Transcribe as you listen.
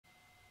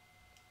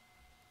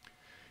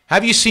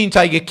Have you seen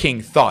Tiger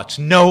King? Thoughts?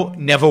 No,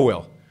 never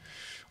will.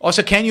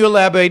 Also, can you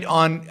elaborate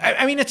on,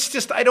 I mean, it's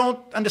just, I don't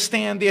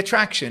understand the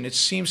attraction. It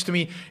seems to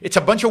me, it's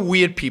a bunch of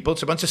weird people.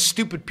 It's a bunch of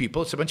stupid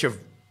people. It's a bunch of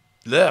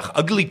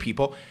ugly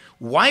people.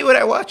 Why would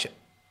I watch it?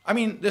 I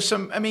mean, there's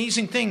some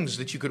amazing things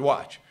that you could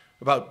watch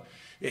about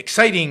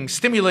exciting,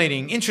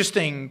 stimulating,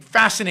 interesting,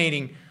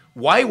 fascinating.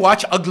 Why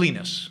watch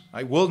ugliness?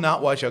 I will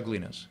not watch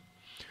ugliness.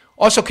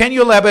 Also, can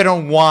you elaborate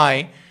on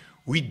why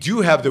we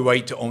do have the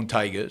right to own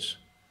tigers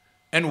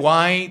and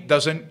why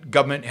doesn't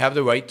government have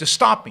the right to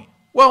stop me?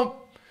 Well,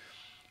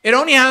 it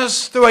only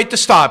has the right to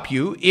stop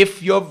you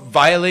if you're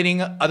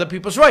violating other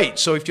people's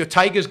rights. So if your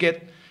tigers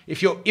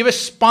if you're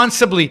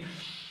irresponsibly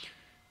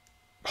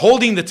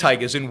holding the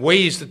tigers in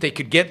ways that they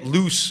could get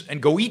loose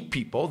and go eat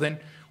people, then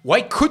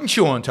why couldn't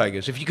you own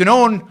tigers? If you can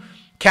own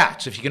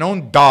cats, if you can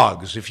own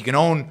dogs, if you can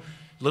own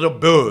little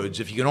birds,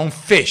 if you can own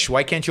fish,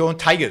 why can't you own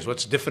tigers?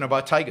 What's different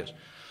about tigers?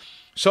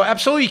 So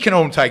absolutely you can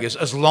own tigers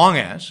as long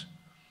as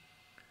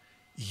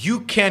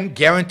you can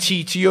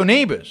guarantee to your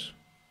neighbors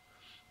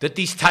that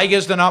these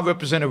tigers do not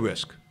represent a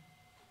risk.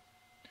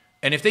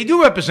 And if they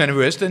do represent a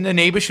risk, then the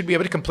neighbors should be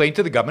able to complain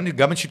to the government. The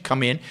government should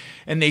come in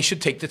and they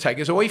should take the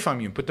tigers away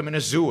from you and put them in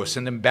a zoo or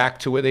send them back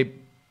to where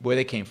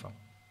they came from.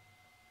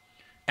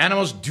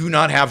 Animals do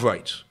not have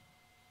rights.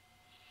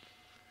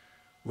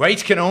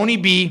 Rights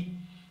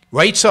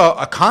are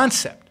a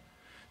concept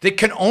that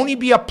can only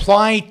be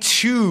applied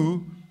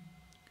to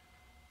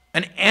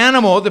an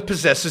animal that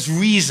possesses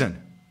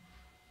reason,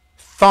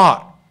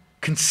 thought,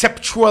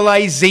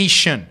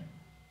 conceptualization.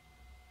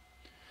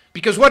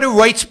 Because what do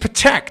rights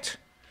protect?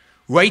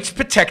 Rights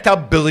protect our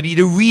ability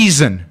to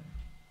reason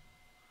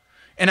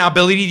and our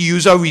ability to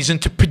use our reason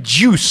to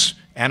produce.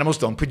 Animals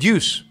don't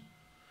produce.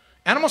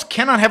 Animals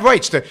cannot have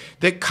rights.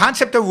 The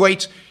concept of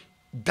rights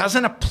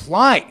doesn't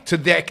apply to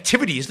the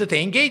activities that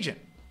they engage in.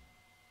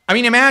 I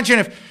mean, imagine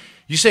if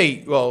you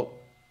say, well,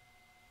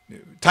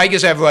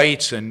 tigers have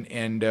rights and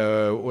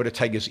what do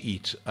tigers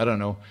eat? I don't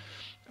know.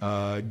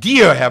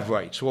 Deer have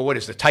rights. Well, what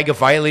is the tiger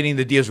violating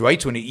the deer's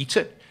rights when it eats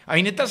it? I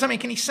mean, it doesn't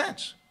make any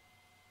sense.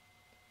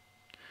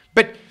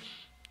 But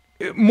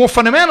more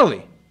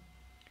fundamentally,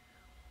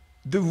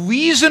 the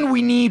reason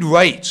we need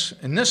rights,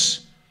 and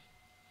this,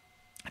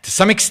 to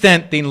some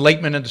extent, the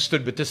Enlightenment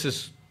understood, but this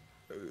is,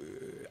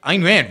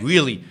 Ayn Rand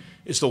really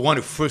is the one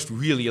who first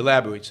really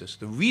elaborates this.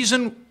 The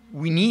reason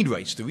we need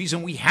rights, the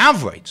reason we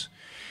have rights,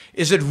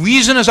 is that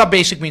reason is our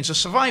basic means of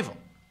survival.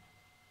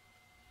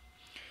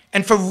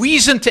 And for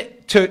reason to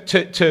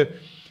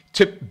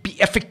be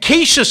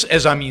efficacious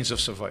as our means of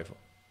survival,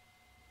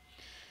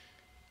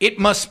 it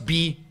must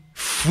be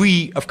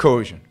free of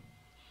coercion.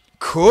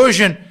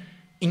 Coercion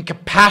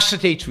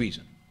incapacitates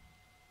reason.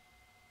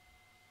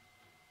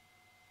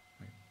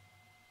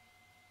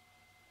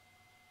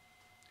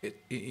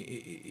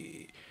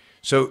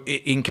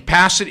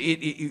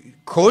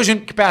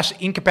 Coercion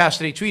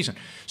incapacitates reason.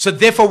 So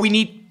therefore we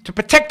need to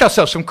protect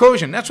ourselves from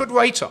coercion. That's what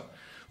rights are.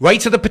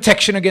 Rights are the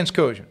protection against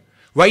coercion.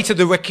 Rights are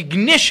the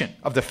recognition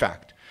of the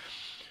fact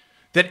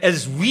that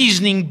as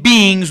reasoning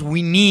beings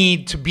we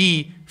need to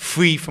be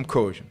free from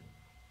coercion.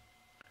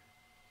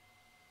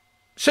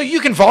 So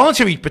you can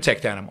voluntarily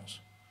protect animals.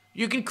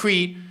 You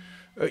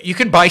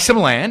can buy some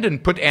land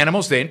and put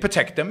animals there and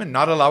protect them and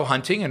not allow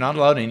hunting and not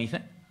allow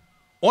anything.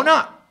 Or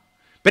not.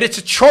 But it's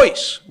a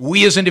choice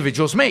we as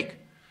individuals make.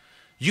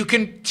 You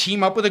can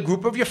team up with a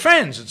group of your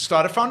friends and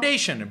start a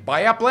foundation and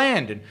buy up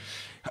land and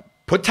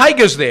put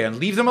tigers there and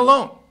leave them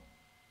alone.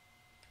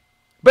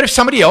 But if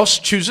somebody else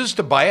chooses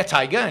to buy a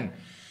tiger and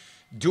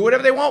do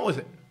whatever they want with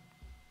it,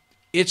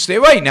 it's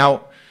their right.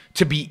 Now,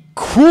 to be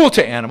cruel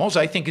to animals,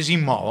 I think, is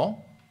immoral.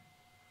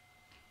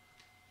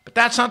 But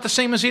that's not the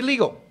same as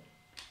illegal.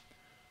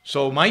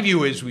 So my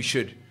view is we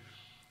should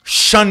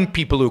shun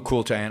people who are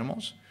cruel to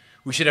animals.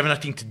 We should have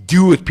nothing to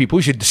do with people.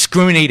 We should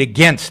discriminate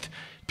against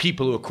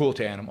people who are cruel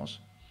to animals.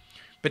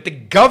 But the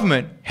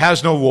government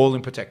has no role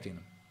in protecting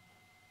them.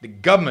 The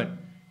government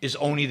is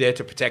only there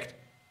to protect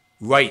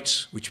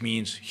rights, which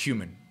means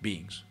human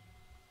beings.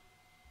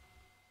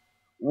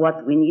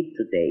 What we need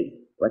today,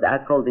 what I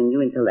call the new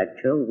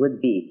intellectual,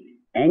 would be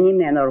any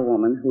man or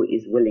woman who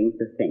is willing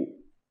to think.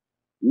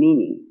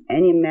 Meaning,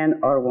 any man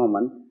or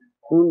woman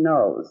who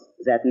knows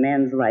that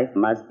man's life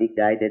must be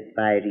guided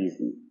by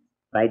reason,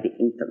 by the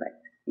intellect,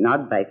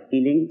 not by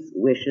feelings,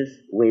 wishes,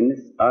 whims,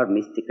 or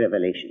mystic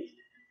revelations.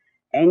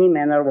 Any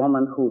man or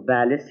woman who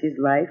values his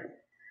life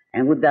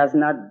and who does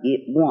not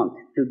want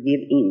to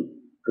give in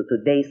to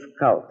today's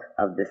cult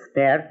of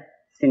despair,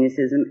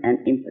 cynicism, and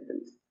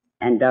impotence,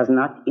 and does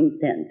not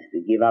intend to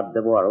give up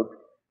the world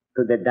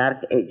to the dark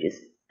ages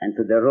and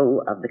to the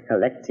rule of the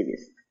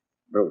collectivist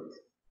brute.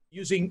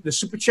 Using the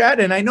super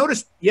chat, and I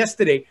noticed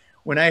yesterday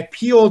when I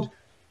appealed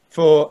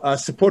for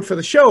support for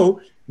the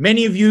show,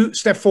 many of you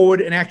stepped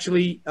forward and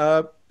actually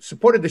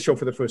supported the show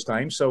for the first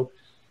time. So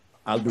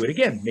I'll do it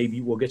again.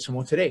 Maybe we'll get some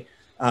more today.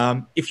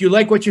 If you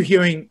like what you're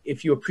hearing,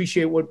 if you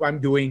appreciate what I'm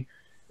doing,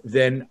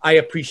 then I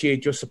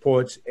appreciate your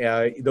support.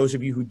 Those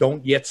of you who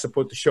don't yet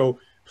support the show,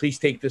 please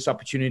take this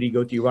opportunity.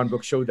 Go to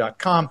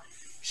yaronbrookshow.com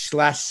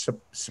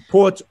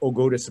patreon.com/support, or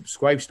go to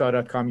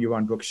subscribestar.com,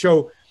 Yaron Brook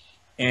Show,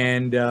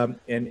 and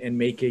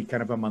make a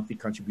kind of a monthly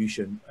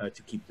contribution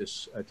to keep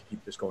this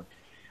going.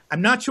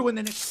 I'm not sure when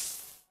the next